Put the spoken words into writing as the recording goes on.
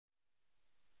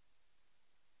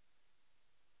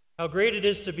How great it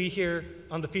is to be here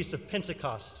on the Feast of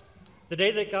Pentecost, the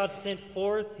day that God sent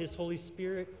forth his Holy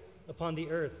Spirit upon the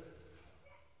earth.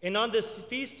 And on this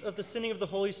feast of the sending of the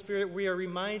Holy Spirit, we are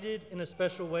reminded in a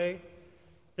special way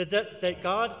that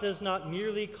God does not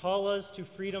merely call us to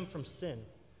freedom from sin,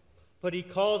 but he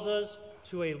calls us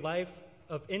to a life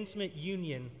of intimate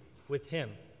union with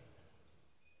him.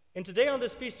 And today on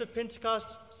this Feast of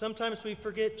Pentecost, sometimes we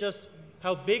forget just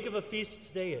how big of a feast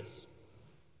today is.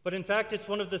 But in fact, it's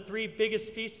one of the three biggest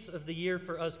feasts of the year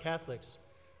for us Catholics,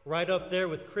 right up there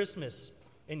with Christmas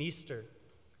and Easter.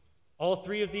 All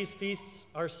three of these feasts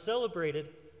are celebrated,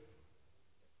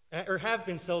 or have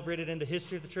been celebrated in the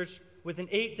history of the church with an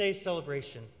 8-day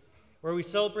celebration, where we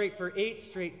celebrate for 8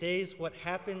 straight days what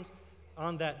happened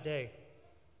on that day.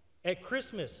 At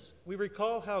Christmas, we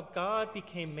recall how God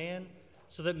became man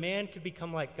so that man could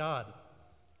become like God.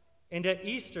 And at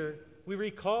Easter, we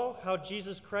recall how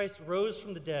Jesus Christ rose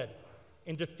from the dead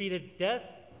and defeated death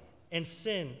and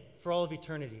sin for all of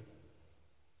eternity.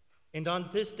 And on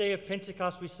this day of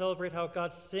Pentecost, we celebrate how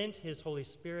God sent his Holy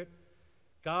Spirit,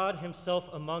 God himself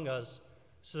among us,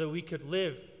 so that we could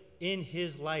live in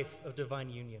his life of divine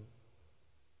union.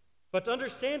 But to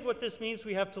understand what this means,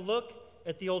 we have to look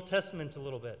at the Old Testament a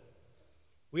little bit.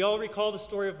 We all recall the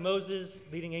story of Moses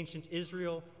leading ancient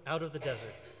Israel out of the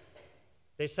desert.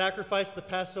 They sacrificed the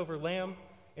Passover lamb,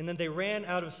 and then they ran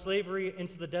out of slavery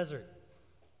into the desert.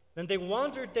 Then they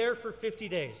wandered there for 50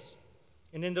 days.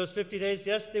 And in those 50 days,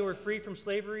 yes, they were free from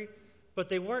slavery, but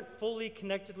they weren't fully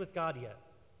connected with God yet.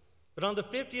 But on the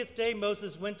 50th day,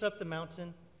 Moses went up the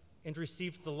mountain and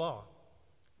received the law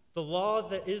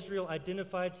that Israel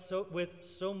identified with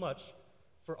so much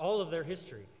for all of their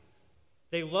history.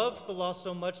 They loved the law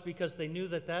so much because they knew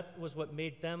that that was what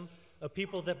made them a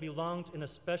people that belonged in a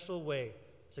special way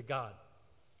to God.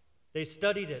 They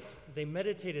studied it, they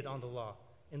meditated on the law,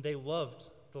 and they loved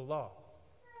the law.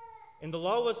 And the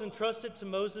law was entrusted to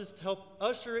Moses to help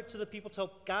usher it to the people, to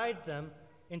help guide them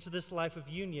into this life of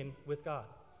union with God.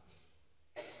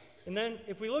 And then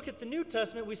if we look at the New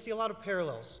Testament, we see a lot of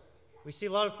parallels. We see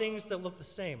a lot of things that look the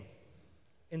same.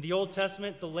 In the Old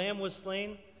Testament, the lamb was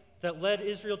slain that led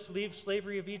Israel to leave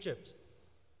slavery of Egypt.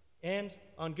 And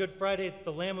on Good Friday,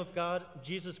 the Lamb of God,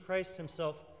 Jesus Christ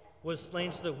himself, was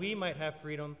slain so that we might have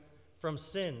freedom from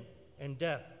sin and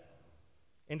death.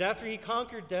 And after he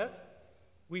conquered death,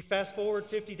 we fast forward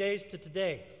 50 days to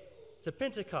today, to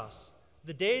Pentecost,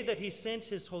 the day that he sent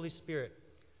his Holy Spirit,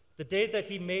 the day that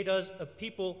he made us a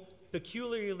people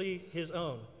peculiarly his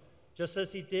own, just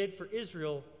as he did for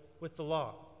Israel with the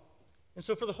law. And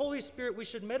so for the Holy Spirit, we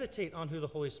should meditate on who the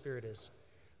Holy Spirit is.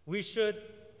 We should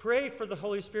pray for the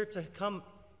Holy Spirit to come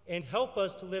and help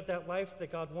us to live that life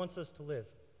that God wants us to live.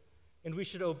 And we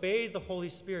should obey the Holy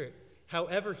Spirit,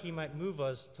 however he might move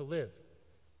us to live.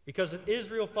 Because if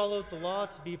Israel followed the law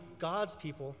to be God's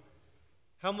people,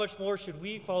 how much more should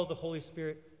we follow the Holy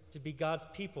Spirit to be God's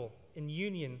people in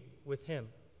union with him?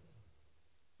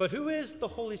 But who is the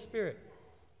Holy Spirit?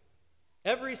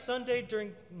 Every Sunday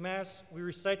during Mass, we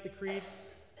recite the Creed,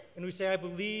 and we say, I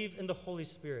believe in the Holy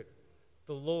Spirit,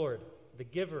 the Lord, the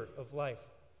giver of life.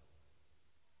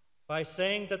 By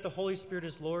saying that the Holy Spirit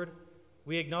is Lord,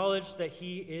 we acknowledge that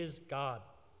he is God.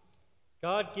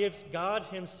 God gives God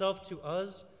himself to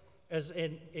us as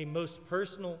a most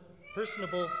personable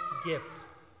gift.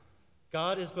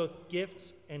 God is both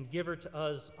gift and giver to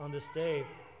us on this day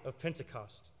of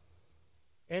Pentecost.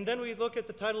 And then we look at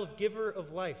the title of Giver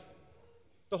of Life.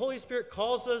 The Holy Spirit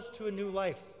calls us to a new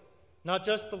life, not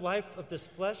just the life of this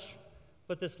flesh,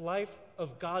 but this life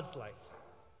of God's life.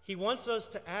 He wants us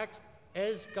to act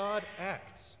as God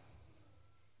acts.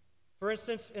 For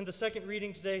instance, in the second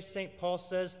reading today, St. Paul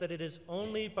says that it is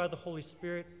only by the Holy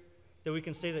Spirit that we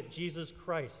can say that Jesus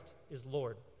Christ is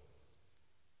Lord.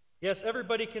 Yes,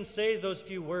 everybody can say those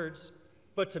few words,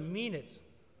 but to mean it,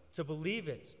 to believe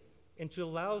it, and to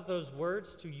allow those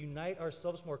words to unite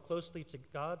ourselves more closely to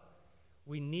God,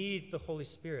 we need the Holy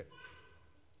Spirit.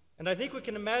 And I think we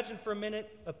can imagine for a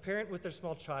minute a parent with their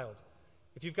small child.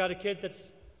 If you've got a kid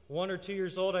that's 1 or 2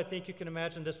 years old, I think you can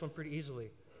imagine this one pretty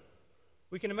easily.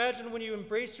 We can imagine when you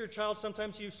embrace your child,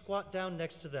 sometimes you squat down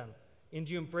next to them and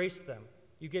you embrace them.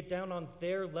 You get down on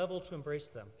their level to embrace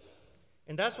them.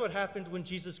 And that's what happened when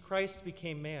Jesus Christ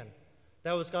became man.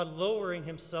 That was God lowering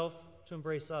himself to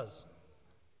embrace us.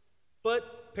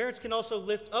 But parents can also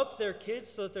lift up their kids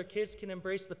so that their kids can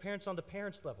embrace the parents on the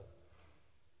parents' level,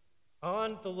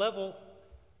 on the level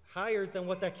higher than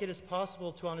what that kid is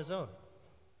possible to on his own.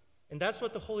 And that's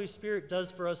what the Holy Spirit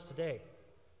does for us today.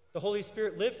 The Holy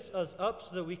Spirit lifts us up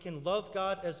so that we can love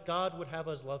God as God would have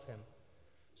us love him,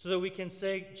 so that we can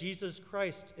say Jesus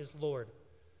Christ is Lord,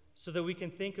 so that we can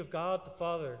think of God the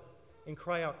Father and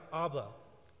cry out, Abba,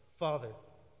 Father.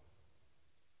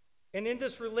 And in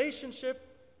this relationship,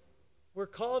 we're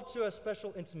called to a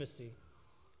special intimacy.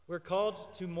 We're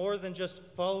called to more than just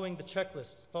following the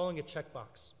checklist, following a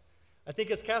checkbox. I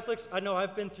think as Catholics, I know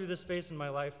I've been through this phase in my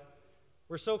life.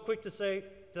 We're so quick to say,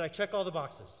 did I check all the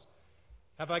boxes?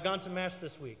 Have I gone to Mass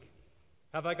this week?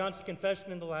 Have I gone to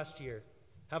confession in the last year?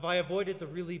 Have I avoided the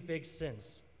really big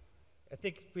sins? I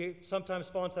think we sometimes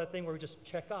fall into that thing where we just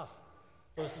check off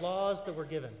those laws that we're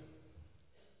given.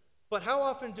 But how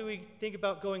often do we think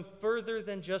about going further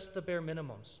than just the bare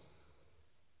minimums?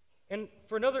 And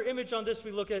for another image on this,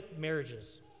 we look at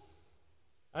marriages.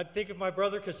 I think of my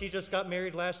brother because he just got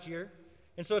married last year,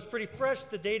 and so it's pretty fresh,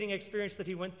 the dating experience that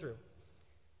he went through.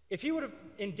 If he would have,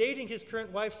 in dating his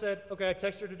current wife, said, okay, I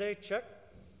text her today, check.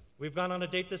 We've gone on a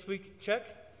date this week, check.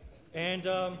 And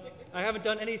I haven't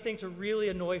done anything to really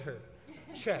annoy her,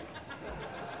 check.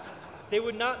 They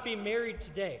would not be married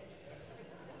today.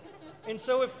 And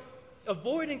so if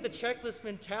avoiding the checklist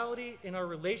mentality in our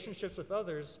relationships with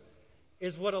others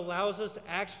is what allows us to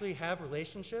actually have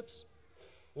relationships,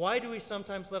 why do we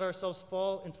sometimes let ourselves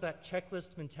fall into that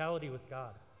checklist mentality with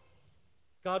God?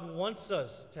 God wants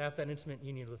us to have that intimate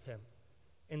union with him.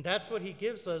 And that's what he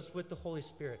gives us with the Holy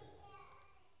Spirit.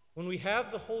 When we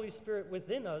have the Holy Spirit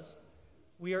within us,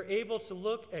 we are able to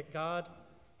look at God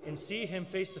and see him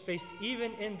face to face,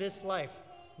 even in this life,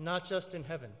 not just in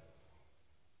heaven.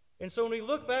 And so when we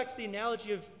look back to the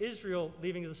analogy of Israel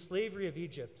leaving the slavery of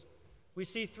Egypt, we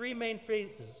see three main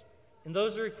phases, and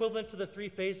those are equivalent to the three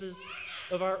phases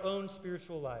of our own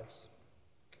spiritual lives.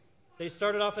 They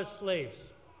started off as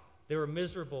slaves. They were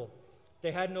miserable.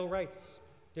 They had no rights.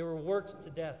 They were worked to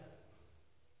death.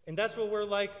 And that's what we're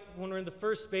like when we're in the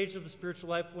first stage of the spiritual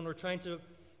life, when we're trying to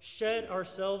shed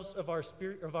ourselves of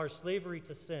our slavery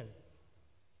to sin.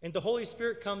 And the Holy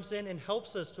Spirit comes in and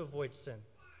helps us to avoid sin,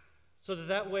 so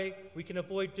that way we can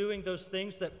avoid doing those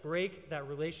things that break that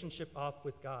relationship off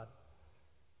with God.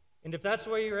 And if that's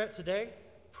where you're at today,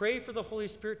 pray for the Holy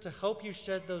Spirit to help you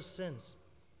shed those sins.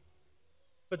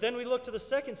 But then we look to the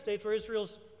second stage where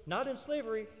Israel's not in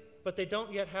slavery, but they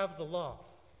don't yet have the law.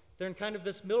 They're in kind of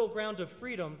this middle ground of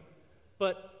freedom,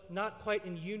 but not quite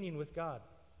in union with God.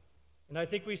 And I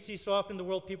think we see so often in the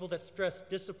world people that stress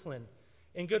discipline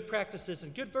and good practices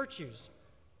and good virtues,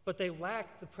 but they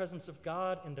lack the presence of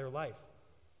God in their life.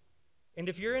 And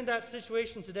if you're in that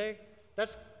situation today,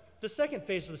 that's the second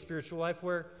phase of the spiritual life,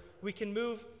 where we can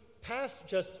move past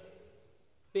just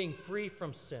being free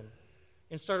from sin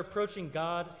and start approaching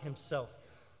God himself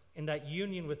in that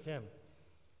union with him.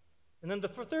 And then the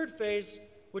third phase,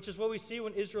 which is what we see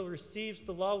when Israel receives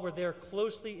the law, where they are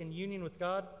closely in union with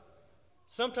God.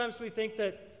 Sometimes we think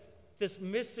that this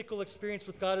mystical experience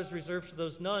with God is reserved to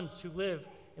those nuns who live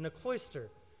in a cloister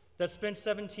that spend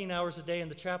 17 hours a day in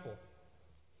the chapel.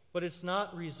 But it's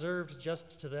not reserved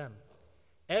just to them.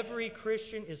 Every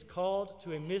Christian is called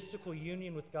to a mystical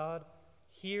union with God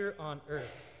here on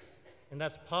earth. And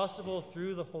that's possible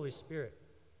through the Holy Spirit.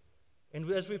 And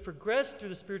as we progress through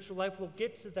the spiritual life, we'll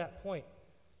get to that point,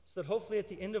 so that hopefully at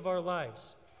the end of our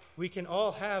lives, we can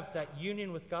all have that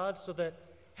union with God, so that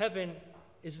heaven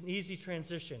is an easy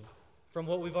transition from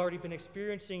what we've already been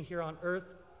experiencing here on earth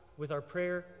with our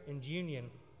prayer and union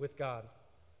with God.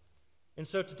 And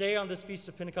so today on this Feast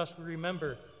of Pentecost, we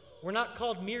remember we're not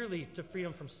called merely to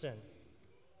freedom from sin.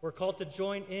 We're called to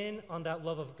join in on that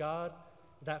love of God,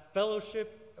 that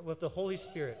fellowship with the Holy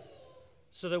Spirit,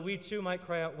 so that we too might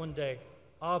cry out one day,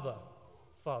 Abba,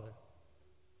 Father.